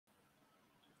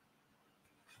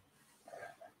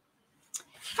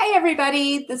Hi,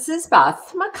 everybody. This is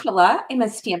Beth McCullough. I'm a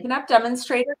Stampin' Up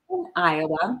Demonstrator in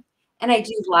Iowa, and I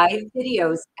do live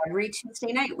videos every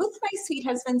Tuesday night with my sweet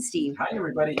husband, Steve. Hi,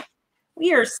 everybody.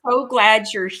 We are so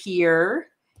glad you're here.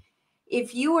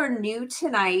 If you are new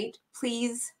tonight,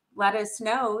 please let us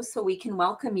know so we can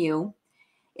welcome you.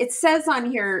 It says on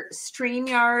here,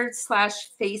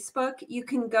 StreamYard/Facebook. You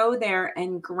can go there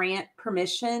and grant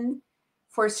permission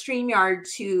for StreamYard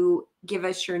to give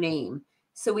us your name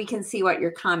so we can see what you're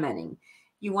commenting.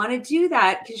 You want to do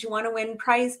that because you want to win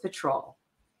Prize Patrol.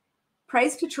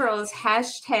 Prize Patrol is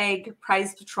hashtag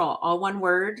Prize Patrol, all one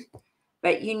word,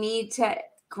 but you need to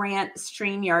grant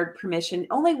StreamYard permission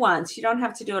only once. You don't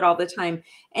have to do it all the time.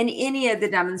 And any of the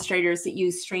demonstrators that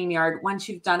use StreamYard, once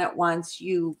you've done it once,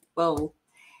 you will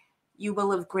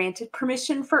have granted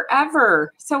permission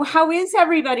forever. So how is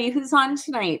everybody who's on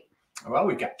tonight? Well,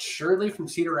 we've got Shirley from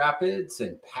Cedar Rapids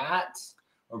and Pat,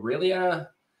 Aurelia,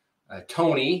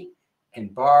 Tony,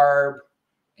 and Barb,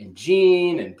 and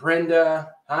Jean, and Brenda.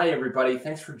 Hi, everybody.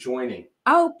 Thanks for joining.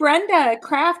 Oh, Brenda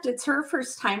Kraft, it's her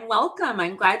first time. Welcome.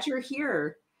 I'm glad you're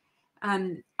here.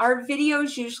 Our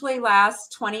videos usually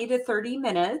last 20 to 30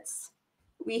 minutes.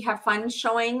 We have fun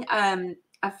showing a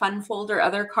fun fold or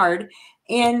other card.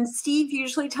 And Steve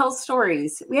usually tells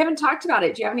stories. We haven't talked about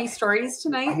it. Do you have any stories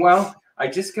tonight? Well, I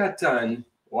just got done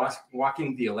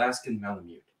walking the Alaskan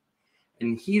Malamute,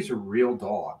 and he's a real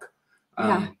dog.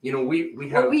 Yeah. You know, we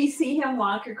have. Will we see him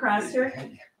walk across here?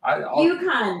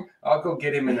 Yukon. I'll go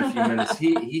get him in a few minutes.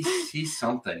 He's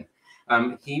something.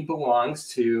 He belongs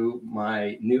to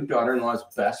my new daughter-in-law's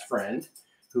best friend,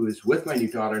 who is with my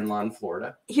new daughter-in-law in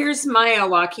Florida. Here's Maya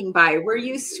walking by. We're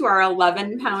used to our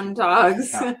 11-pound dogs.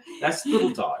 Yeah, that's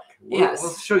little dog. Yes.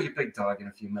 We'll show you big dog in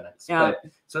a few minutes. Yeah.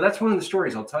 So that's one of the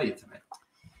stories I'll tell you tonight.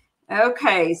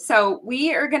 Okay, so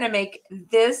we are going to make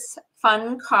this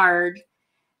fun card.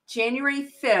 January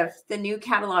 5th, the new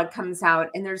catalog comes out,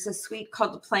 and there's a suite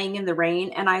called Playing in the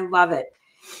Rain, and I love it.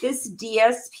 This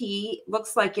DSP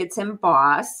looks like it's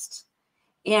embossed,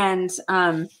 and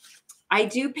I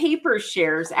do paper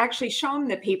shares. Actually, show them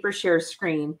the paper share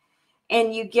screen,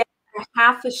 and you get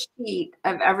half a sheet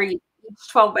of each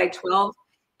 12 by 12,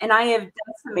 and I have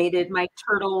decimated my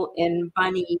turtle and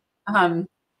bunny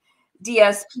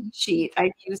DSP sheet.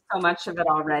 I've used so much of it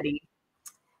already.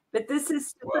 But this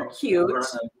is super cute. We're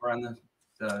on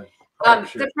the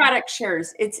product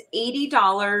shares. It's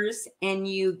 $80, and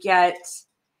you get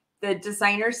the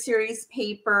designer series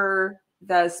paper,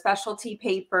 the specialty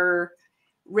paper,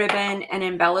 ribbon, and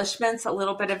embellishments, a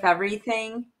little bit of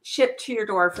everything, shipped to your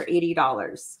door for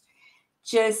 $80.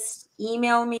 Just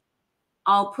email me.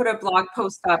 I'll put a blog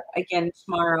post up again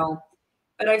tomorrow.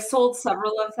 But I've sold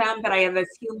several of them, but I have a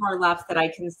few more left that I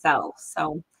can sell.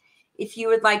 So if you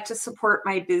would like to support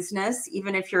my business,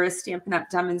 even if you're a Stampin'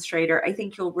 Up demonstrator, I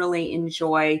think you'll really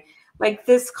enjoy. Like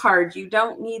this card, you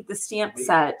don't need the stamp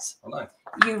set.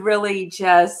 You really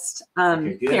just,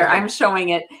 here, I'm showing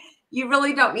it. You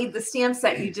really don't need the stamp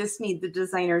set. You just need the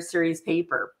designer series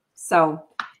paper. So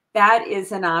that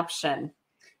is an option.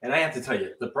 And I have to tell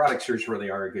you, the product shares really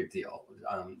are a good deal.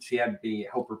 She had me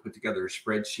help her put together a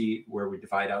spreadsheet where we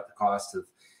divide out the cost of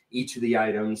each of the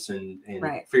items and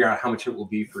figure out how much it will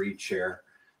be for each share.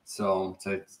 So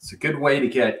it's a good way to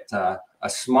get a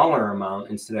smaller amount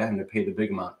instead of having to pay the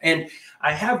big amount. And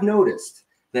I have noticed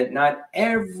that not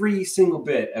every single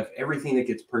bit of everything that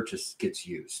gets purchased gets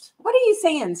used. What are you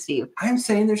saying, Steve? I'm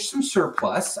saying there's some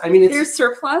surplus. I mean, there's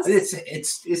surplus.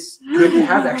 It's good to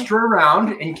have extra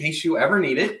around in case you ever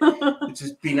need it. It'd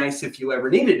just be nice if you ever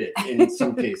needed it in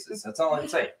some cases. That's all I'm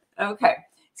saying. Okay.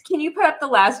 Can you put up the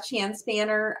last chance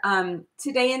banner?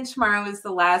 Today and tomorrow is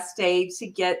the last day to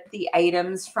get the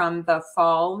items from the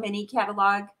fall mini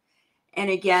catalog. And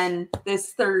again,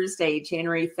 this Thursday,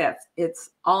 January 5th, it's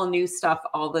all new stuff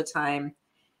all the time.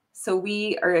 So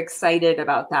we are excited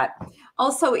about that.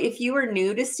 Also, if you are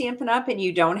new to Stampin' Up and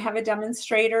you don't have a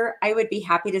demonstrator, I would be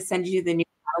happy to send you the new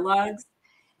catalogs.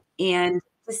 And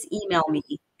just email me.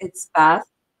 It's Beth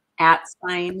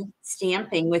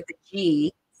 @stamping with a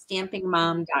G,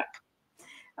 stampingmom.com.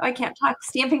 Oh, I can't talk.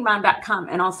 Stampingmom.com,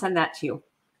 and I'll send that to you.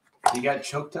 You got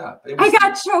choked up. I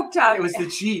got choked up. It was the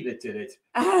G that did it.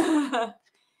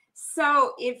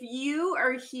 So if you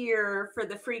are here for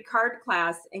the free card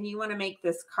class and you want to make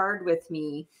this card with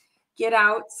me, get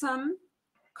out some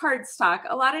cardstock.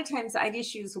 A lot of times I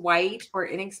just use white or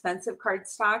inexpensive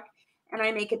cardstock, and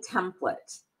I make a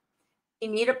template. You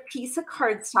need a piece of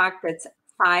cardstock that's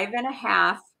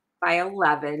 5.5 by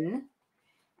 11.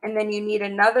 And then you need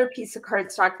another piece of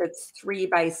cardstock that's 3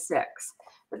 by 6.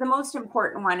 But the most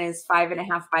important one is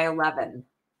 5.5 by 11.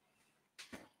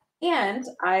 And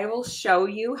I will show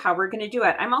you how we're going to do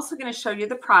it. I'm also going to show you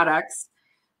the products.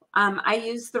 I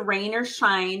use the Rain or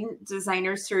Shine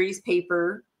Designer Series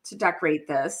paper to decorate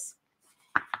this.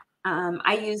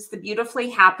 I use the Beautifully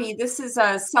Happy. This is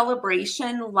a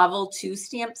celebration level 2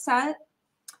 stamp set.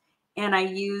 And I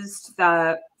used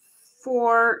the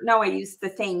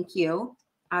thank you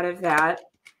out of that.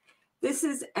 This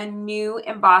is a new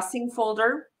embossing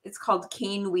folder. It's called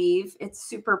Cane Weave. It's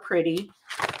super pretty.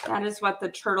 That is what the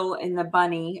turtle and the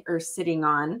bunny are sitting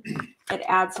on. It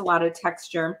adds a lot of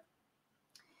texture.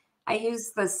 I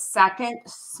use the second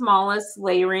smallest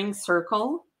layering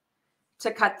circle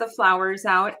to cut the flowers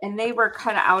out, and they were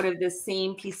cut out of the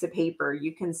same piece of paper.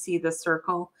 You can see the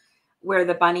circle where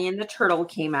the bunny and the turtle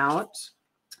came out.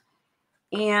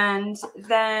 And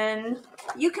then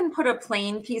you can put a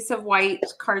plain piece of white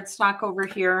cardstock over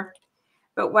here.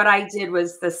 But what I did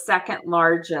was the second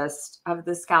largest of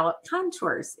the scallop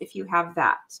contours, if you have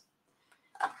that.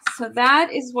 So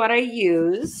that is what I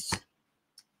used.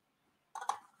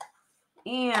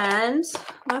 And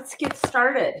let's get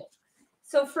started.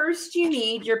 So first you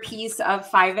need your piece of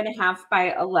 5.5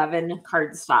 by 11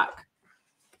 cardstock.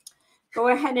 Go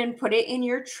ahead and put it in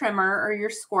your trimmer or your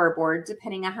scoreboard,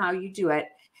 depending on how you do it.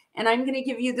 And I'm going to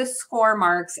give you the score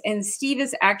marks. And Steve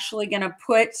is actually going to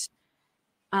put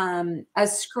a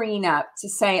screen up to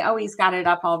say, oh, he's got it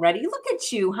up already. Look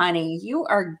at you, honey. You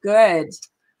are good.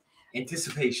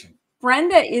 Anticipation.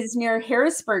 Brenda is near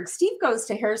Harrisburg. Steve goes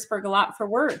to Harrisburg a lot for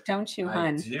work, don't you,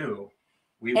 hon? I do.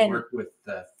 We work with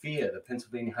the PHIA, the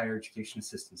Pennsylvania Higher Education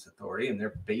Assistance Authority, and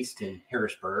they're based in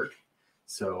Harrisburg.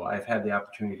 So I've had the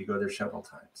opportunity to go there several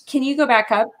times. Can you go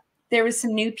back up? There was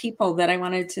some new people that I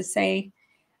wanted to say.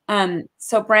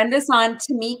 So Brenda's on.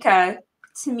 Tamika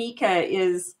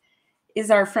is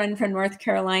our friend from North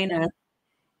Carolina.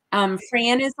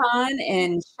 Fran is on,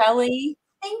 and Shelly.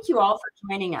 Thank you all for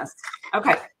joining us.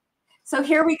 Okay, so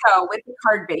here we go with the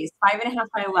card base, 5.5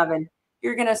 by 11.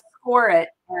 You're going to score it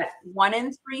at 1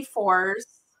 3/4,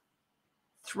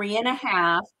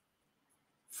 3.5,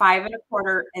 5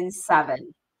 1/4, and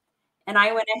 7. And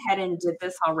I went ahead and did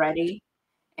this already.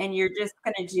 And you're just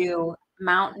going to do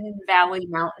mountain, valley,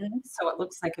 mountain. So it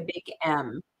looks like a big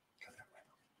M.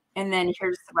 And then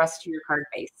here's the rest of your card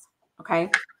base. Okay.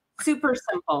 Super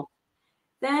simple.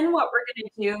 Then what we're going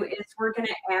to do is we're going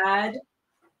to add,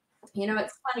 you know,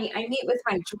 it's funny. I meet with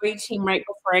my Joy team right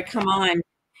before I come on.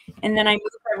 And then I move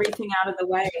everything out of the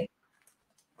way.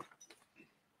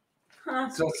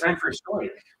 So it's time for a story.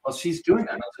 While she's doing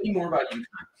that, I'll tell you more about UConn.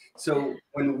 So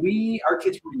when our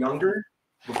kids were younger,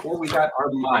 before we got our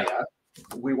Maya,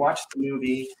 we watched the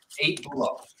movie 8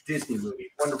 Below, Disney movie,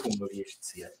 wonderful movie, you should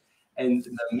see it. And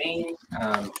the main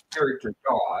character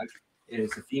dog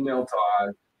is a female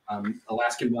dog,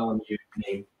 Alaskan Malamute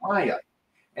named Maya.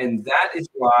 And that is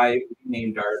why we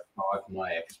named our dog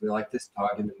Maya, because we like this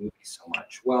dog in the movie so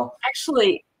much. Well,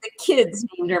 actually, the kids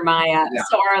named her Maya, yeah.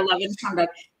 So our 11-pound dog.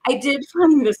 I did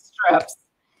find the strips.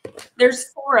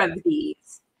 There's 4 of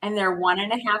these, and they're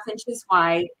 1.5 inches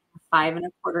wide, 5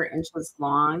 1/4 inches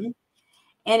long.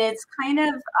 And it's kind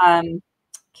of,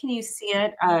 can you see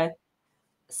it?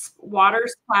 Water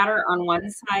splatter on one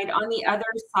side. On the other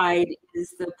side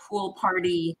is the pool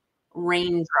party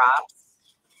raindrops.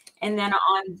 And then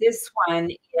on this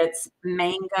one, it's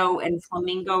mango and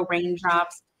flamingo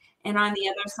raindrops. And on the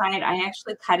other side, I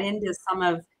actually cut into some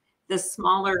of the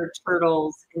smaller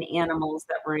turtles and animals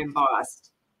that were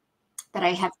embossed. But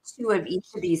I have 2 of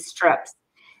each of these strips.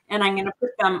 And I'm going to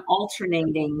put them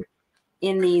alternating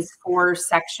in these 4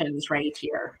 sections right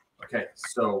here. Okay,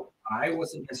 so I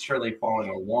wasn't necessarily following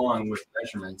along with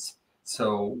measurements.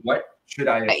 So what should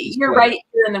I? You're right.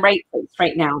 You're in the right place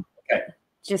right now. Okay.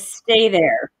 Just stay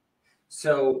there.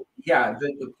 So yeah,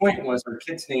 the point was our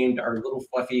kids named our little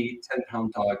fluffy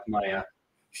 10-pound dog Maya.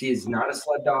 She is not a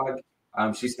sled dog.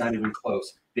 She's not even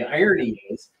close. The irony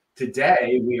is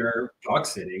today we are dog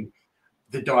sitting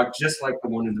the dog just like the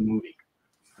one in the movie.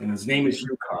 And his name is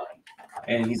Yukon.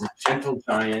 And he's a gentle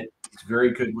giant. He's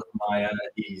very good with Maya.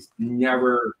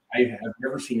 I have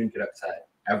never seen him get upset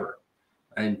ever.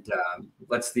 And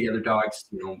lets the other dogs,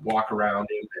 walk around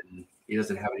him, and he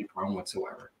doesn't have any problem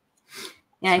whatsoever.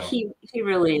 Yeah, so. He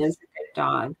really is a good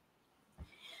dog.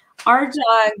 Our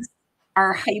dogs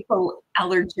are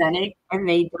hypoallergenic and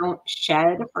they don't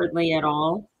shed hardly at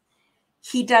all.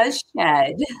 He does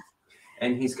shed.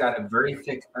 And he's got a very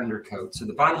thick undercoat. So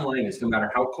the bottom line is no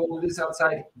matter how cold it is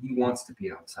outside, he wants to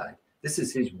be outside. This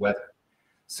is his weather.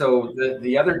 So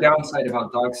the other downside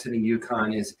about dog sitting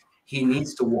Yukon is he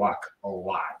needs to walk a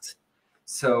lot.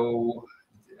 So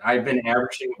I've been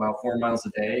averaging about 4 miles a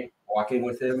day walking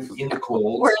with him in the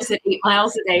cold. Or is it 8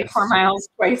 miles a day, 4 miles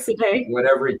twice a day?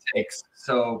 Whatever it takes.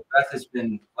 So Beth has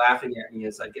been laughing at me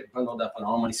as I get bundled up in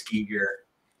all my ski gear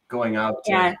going out.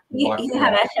 Yeah, he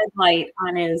had a headlight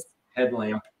on his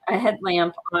headlamp. A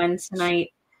headlamp on tonight.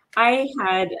 I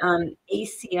had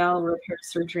ACL repair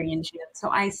surgery in June, so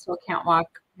I still can't walk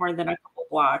more than a couple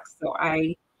blocks. So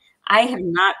I have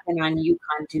not been on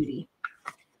Yukon duty.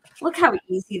 Look how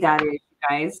easy that is, you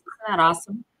guys. Isn't that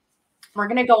awesome? We're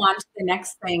going to go on to the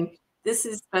next thing. This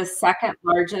is the second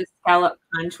largest scallop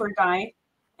contour die,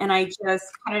 and I just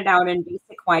cut it out in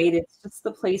basic white. It's just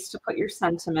the place to put your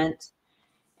sentiment.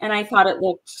 And I thought it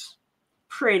looked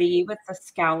pretty with the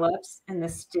scallops and the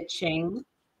stitching.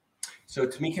 So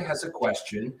Tamika has a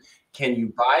question. Can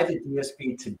you buy the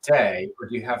DSP today, or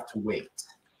do you have to wait?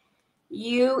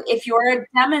 If you're a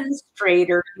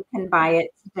demonstrator, you can buy it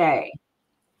today.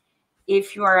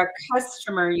 If you're a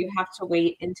customer, you have to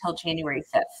wait until January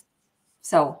 5th.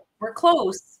 So we're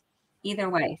close either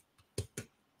way.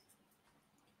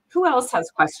 Who else has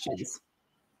questions?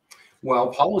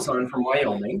 Well, Paula's on from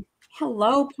Wyoming.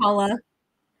 Hello, Paula.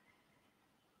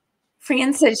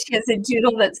 Fran says she has a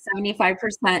doodle that's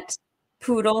 75%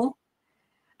 poodle.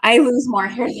 I lose more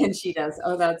hair than she does.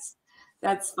 Oh,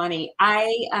 that's funny.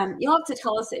 You'll have to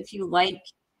tell us if you like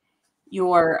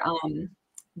your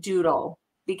doodle,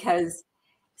 because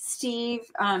Steve,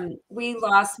 we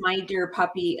lost my dear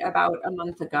puppy about a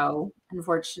month ago,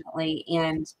 unfortunately,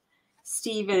 and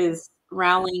Steve is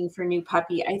rallying for new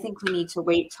puppy. I think we need to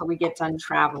wait till we get done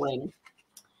traveling.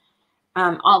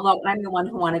 Although I'm the one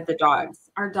who wanted the dogs.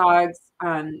 Our dogs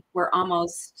were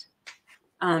almost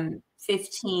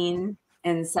 15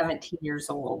 and 17 years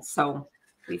old. So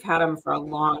we've had them for a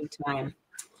long time.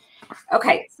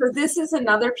 Okay, so this is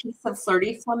another piece of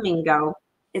Flirty Flamingo.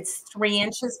 It's 3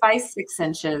 inches by 6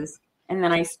 inches. And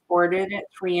then I scored it at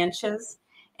 3 inches.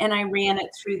 And I ran it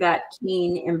through that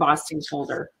keen embossing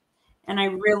folder. And I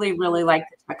really, really like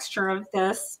the texture of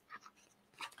this.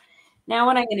 Now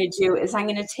what I'm going to do is I'm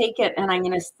going to take it and I'm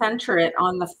going to center it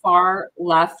on the far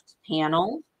left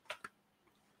panel.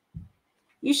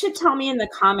 You should tell me in the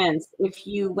comments if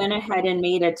you went ahead and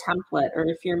made a template or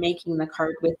if you're making the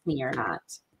card with me or not.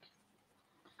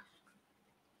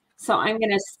 So I'm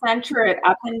going to center it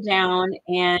up and down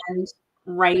and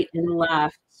right and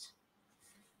left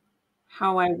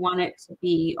how I want it to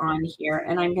be on here.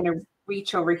 And I'm going to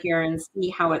reach over here and see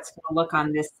how it's going to look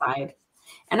on this side.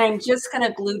 And I'm just going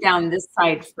to glue down this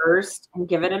side first and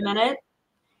give it a minute.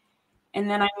 And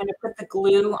then I'm going to put the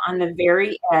glue on the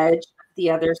very edge of the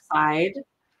other side.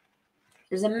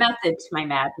 There's a method to my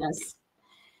madness.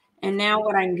 And now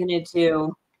what I'm going to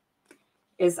do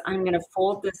is I'm going to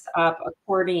fold this up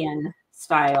accordion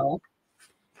style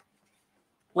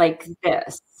like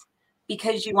this,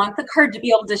 because you want the card to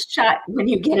be able to shut when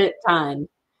you get it done.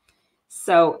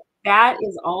 So that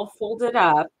is all folded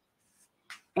up.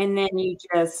 And then you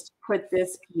just put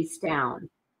this piece down.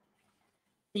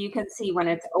 So you can see when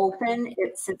it's open,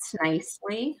 it sits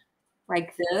nicely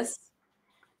like this.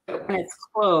 But when it's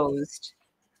closed,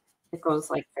 it goes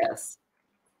like this.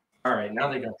 All right, now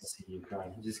they got to see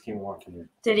Yukon. He just came walking in.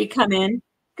 Did he come in?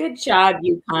 Good job,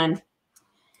 Yukon.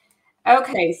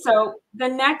 Okay, so the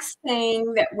next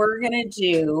thing that we're going to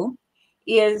do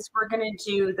is we're going to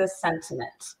do the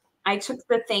sentiment. I took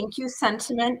the thank you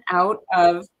sentiment out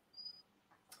of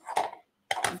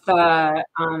the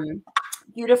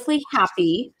Beautifully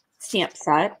Happy stamp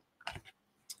set.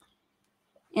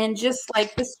 And just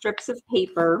like the strips of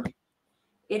paper,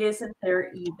 it isn't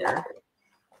there either,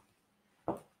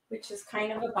 which is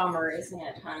kind of a bummer, isn't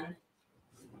it, hon?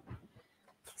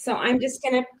 So I'm just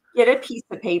going to get a piece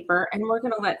of paper and we're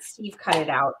going to let Steve cut it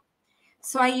out.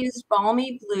 So I used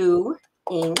Balmy Blue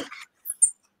ink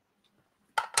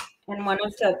and one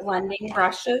of the blending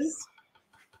brushes.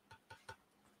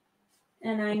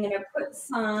 And I'm going to put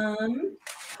some,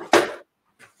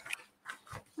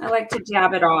 I like to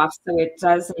dab it off so it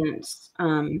doesn't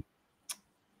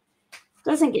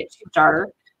get too dark.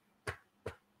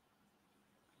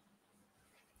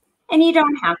 And you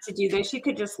don't have to do this. You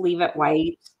could just leave it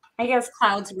white. I guess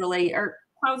clouds are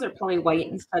probably white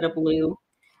instead of blue.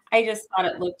 I just thought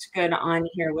it looked good on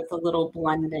here with a little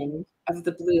blending of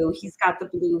the blue. He's got the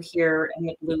blue here and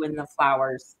the blue in the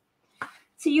flowers.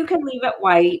 So you can leave it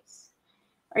white,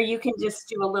 or you can just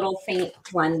do a little faint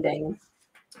blending.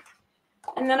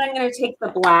 And then I'm going to take the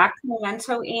black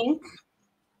Memento ink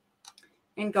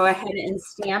and go ahead and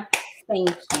stamp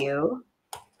thank you.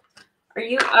 Are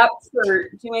you up for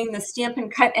doing the Stampin'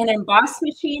 Cut and Emboss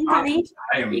machine, honey?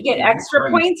 You get extra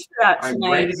points for that tonight.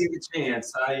 I'm ready to give a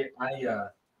chance.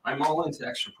 I'm all into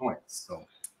extra points. So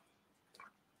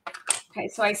Okay,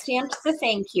 so I stamped the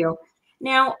thank you.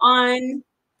 Now on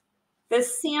the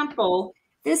sample,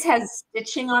 this has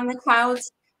stitching on the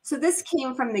clouds. So this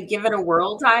came from the Give It a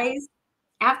Whirl dies.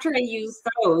 After I used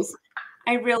those,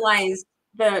 I realized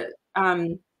the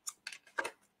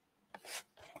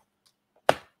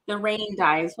rain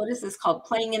dies. What is this called?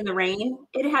 Playing in the Rain.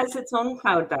 It has its own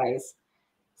cloud dies.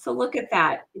 So look at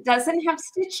that. It doesn't have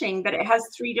stitching, but it has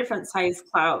 3 different size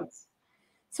clouds.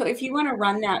 So if you want to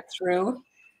run that through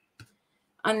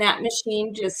on that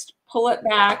machine, just pull it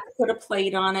back, put a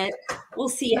plate on it. We'll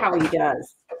see how he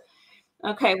does.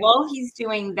 Okay, while he's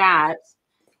doing that,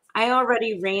 I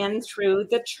already ran through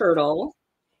the turtle.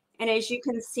 And as you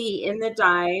can see in the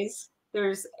dies,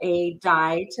 there's a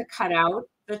die to cut out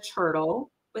the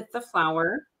turtle with the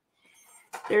flower.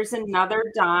 There's another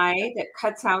die that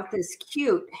cuts out this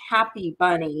cute happy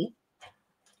bunny.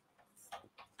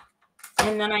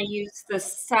 And then I use the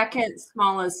second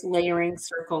smallest layering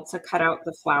circle to cut out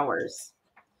the flowers.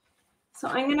 So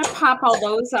I'm going to pop all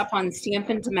those up on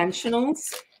Stampin'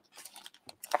 Dimensionals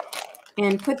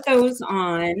and put those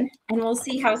on, and we'll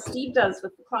see how Steve does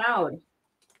with the cloud.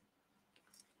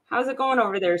 How's it going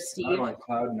over there, Steve? I'm on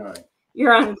cloud 9.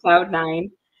 You're on cloud 9.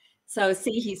 So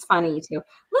see, he's funny too.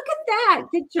 Look at that.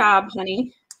 Good job,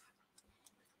 honey.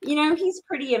 You know, he's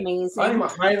pretty amazing. I'm a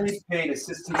highly paid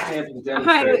assistant stamping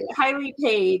demonstrator. Highly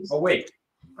paid. Oh, wait.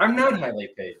 I'm not highly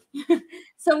paid.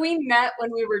 So we met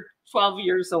when we were 12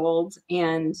 years old,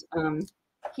 and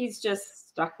he's just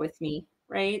stuck with me,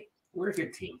 right? We're a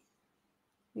good team.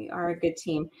 We are a good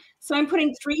team. So I'm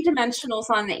putting 3 dimensionals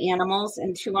on the animals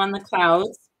and 2 on the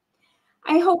clouds.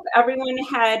 I hope everyone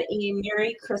had a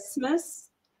Merry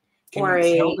Christmas or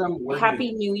a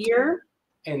Happy New Year.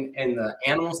 And the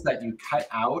animals that you cut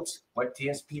out, what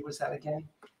DSP was that again?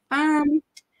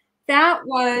 That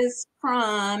was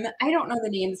from, I don't know the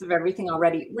names of everything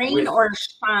already. Rain or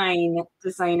Shine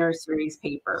Designer Series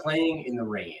paper. Playing in the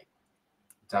Rain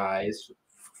dies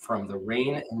from the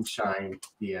Rain and Shine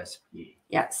DSP.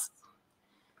 Yes.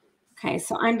 Okay,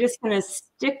 so I'm just going to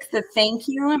stick the thank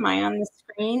you. Am I on the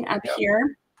screen up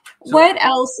here? So what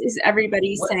else is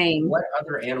everybody saying? What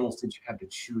other animals did you have to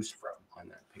choose from on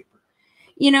that paper?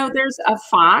 You know, there's a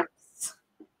fox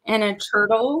and a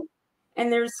turtle,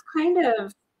 and there's kind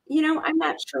of, you know, I'm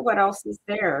not sure what else is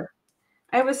there.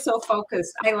 I was so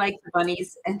focused. I like the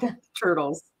bunnies and the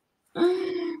turtles. So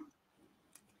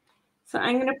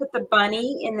I'm going to put the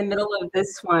bunny in the middle of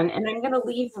this one, and I'm going to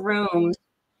leave room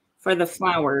for the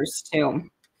flowers too.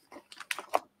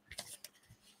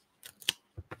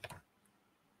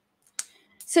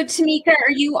 So Tamika,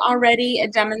 are you already a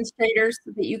demonstrator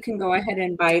so that you can go ahead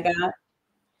and buy that?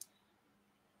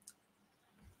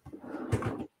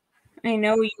 I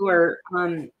know you are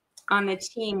on the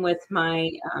team with my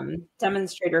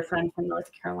demonstrator friend from North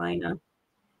Carolina.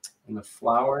 And the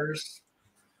flowers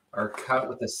are cut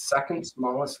with the second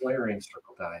smallest layering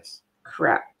circle dies.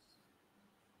 Correct.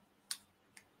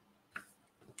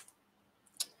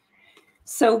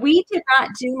 So we did not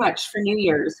do much for New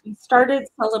Year's. We started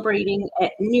celebrating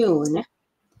at noon,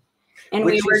 and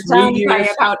we were done by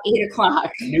about 8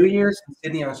 o'clock. New Year's in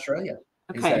Sydney, Australia.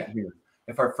 Okay. Is at noon.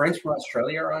 If our friends from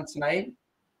Australia are on tonight,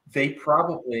 they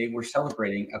probably were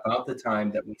celebrating about the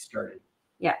time that we started.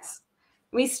 Yes.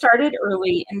 We started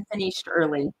early and finished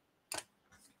early.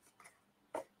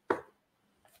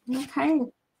 Okay.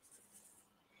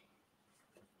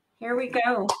 Here we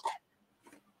go.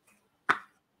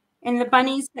 And the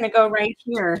bunny's going to go right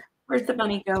here. Where'd the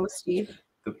bunny go, Steve?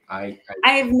 I've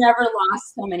never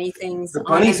lost so many things. The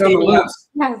bunny's on the loose.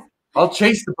 Yes. I'll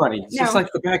chase the bunny. It's just like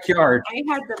the backyard. I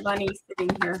had the bunny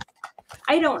sitting here.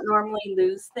 I don't normally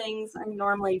lose things. I'm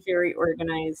normally very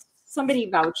organized. Somebody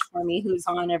vouch for me who's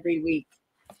on every week.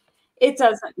 It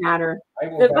doesn't matter. I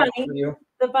will vouch for you.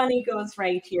 The bunny goes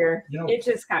right here. No. It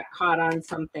just got caught on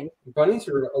something. Bunnies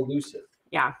are elusive.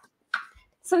 Yeah.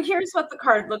 So here's what the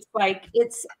card looks like.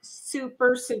 It's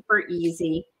super, super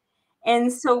easy.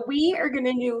 And so we are going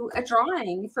to do a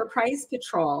drawing for Prize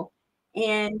Patrol.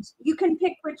 And you can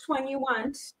pick which one you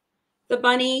want. The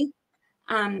bunny,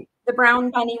 the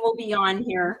brown bunny will be on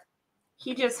here.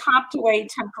 He just hopped away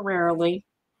temporarily.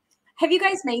 Have you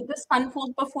guys made this fun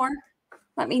fold before?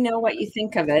 Let me know what you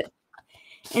think of it.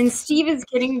 And Steve is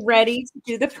getting ready to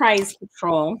do the Prize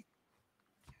Patrol.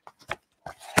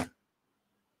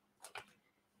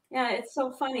 Yeah, it's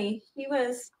so funny. He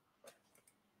was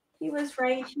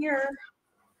right here.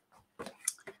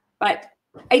 But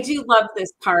I do love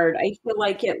this card. I feel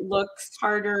like it looks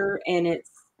harder and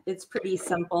it's pretty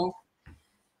simple.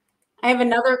 I have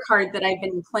another card that I've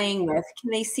been playing with. Can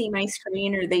they see my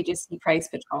screen or they just see Prize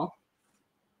Patrol?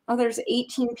 Oh, there's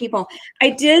 18 people. I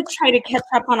did try to catch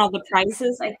up on all the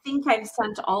prizes. I think I've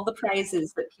sent all the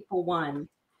prizes that people won.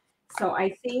 So I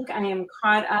think I am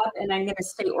caught up, and I'm going to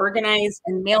stay organized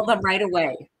and mail them right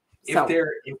away. If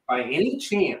by any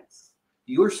chance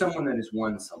you are someone that has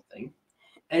won something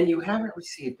and you haven't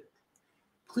received it,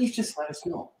 please just let us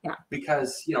know. Yeah.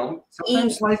 Because, you know,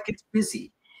 sometimes life gets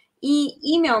busy.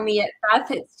 Email me at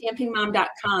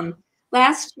beth@stampingmom.com.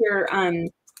 Last year,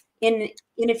 in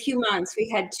a few months, we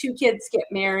had 2 kids get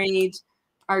married.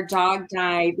 Our dog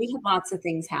died. We had lots of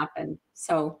things happen.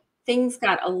 So things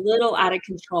got a little out of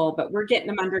control, but we're getting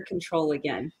them under control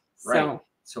again. Right.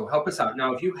 So help us out.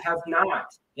 Now, if you have not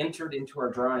entered into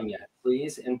our drawing yet,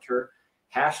 please enter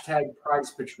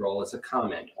 #PrizePatrol as a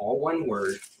comment. All one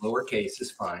word, lowercase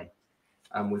is fine.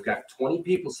 We've got 20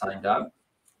 people signed up.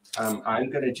 I'm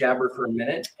going to jabber for a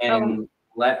minute and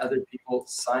let other people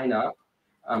sign up.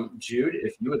 Jude,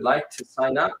 if you would like to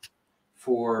sign up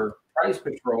for Prize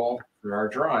Patrol for our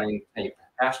drawing, type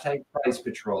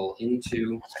 #PrizePatrol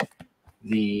into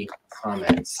the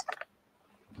comments.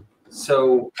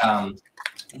 So,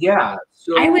 yeah.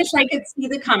 So I wish I could see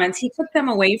the comments. He took them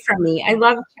away from me. I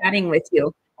love chatting with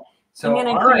you. So I'm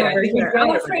going to come over here.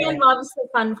 Oh, Fran loves the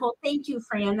Funful. Thank you,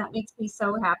 Fran. That makes me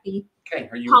so happy. Okay,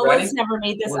 are you Paula's ready? never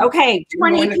made this. Okay,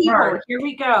 20 people. Here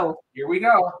we go. Here we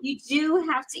go. You do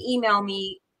have to email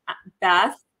me,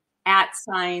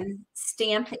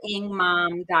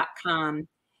 Beth@stampingmom.com,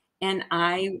 and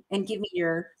give me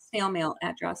your snail mail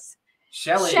address.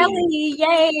 Shelly,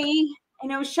 yay! I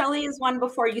know Shelly is one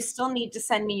before. You still need to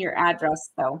send me your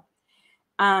address though.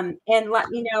 And let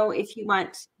me know if you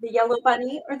want the yellow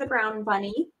bunny or the brown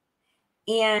bunny.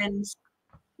 And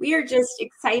we are just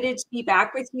excited to be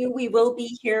back with you. We will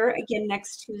be here again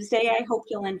next Tuesday. I hope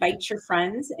you'll invite your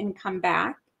friends and come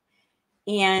back.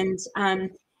 And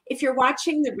if you're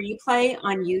watching the replay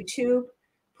on YouTube,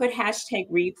 put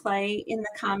 #replay in the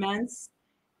comments.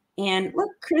 And look,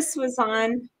 Chris was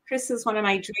on. Chris is one of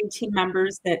my dream team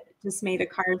members that just made a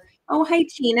card. Oh, hi,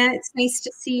 Tina. It's nice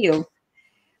to see you.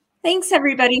 Thanks,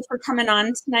 everybody, for coming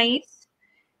on tonight.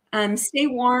 Stay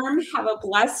warm. Have a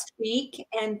blessed week.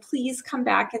 And please come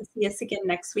back and see us again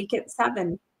next week at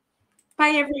 7. Bye,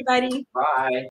 everybody. Bye.